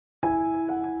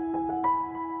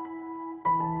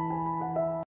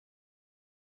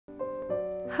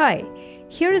Hi,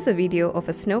 here is a video of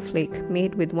a snowflake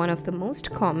made with one of the most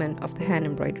common of the hand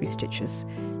embroidery stitches,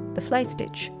 the fly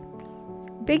stitch.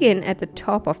 Begin at the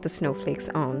top of the snowflake's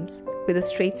arms with a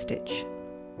straight stitch.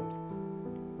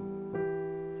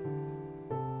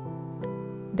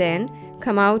 Then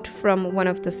come out from one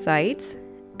of the sides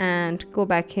and go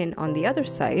back in on the other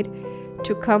side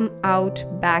to come out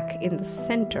back in the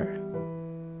center.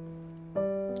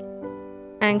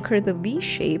 Anchor the V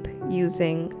shape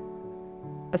using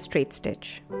a straight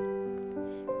stitch.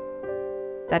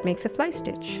 That makes a fly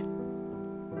stitch.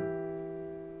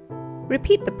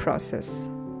 Repeat the process.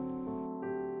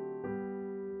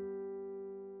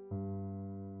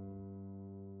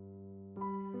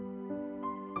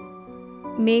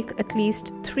 Make at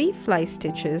least 3 fly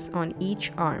stitches on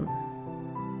each arm.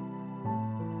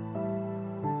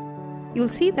 You'll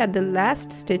see that the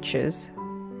last stitches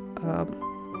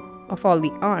of all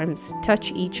the arms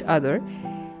touch each other,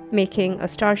 making a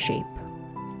star shape.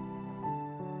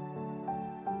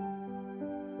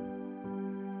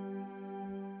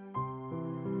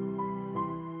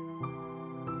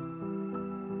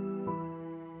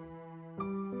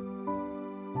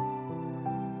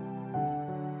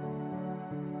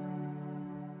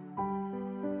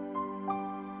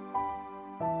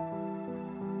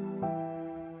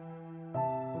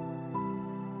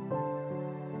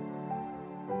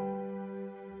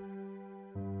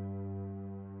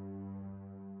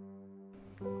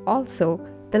 Also,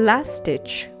 the last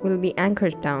stitch will be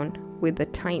anchored down with a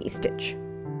tiny stitch.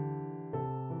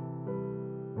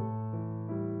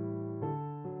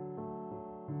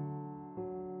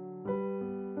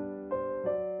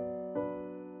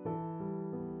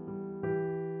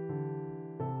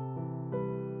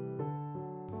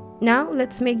 Now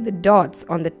let's make the dots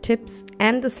on the tips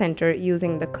and the center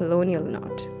using the colonial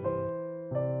knot.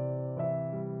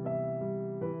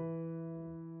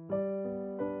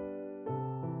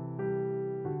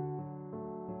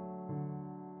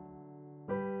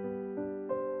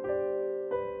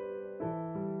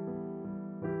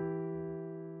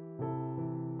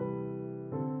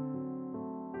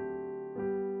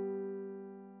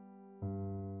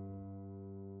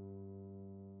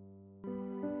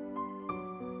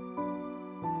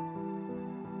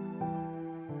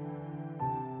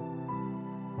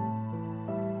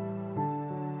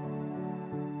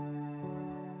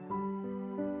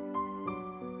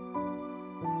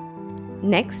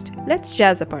 Next, let's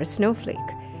jazz up our snowflake.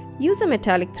 Use a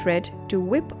metallic thread to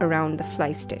whip around the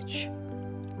fly stitch.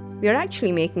 We are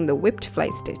actually making the whipped fly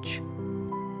stitch.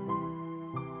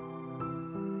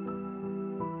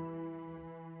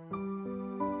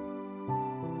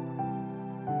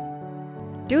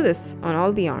 Do this on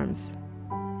all the arms.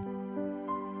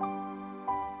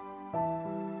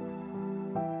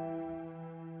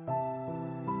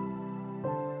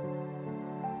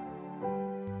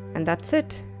 And that's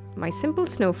it. My simple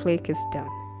snowflake is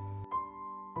done.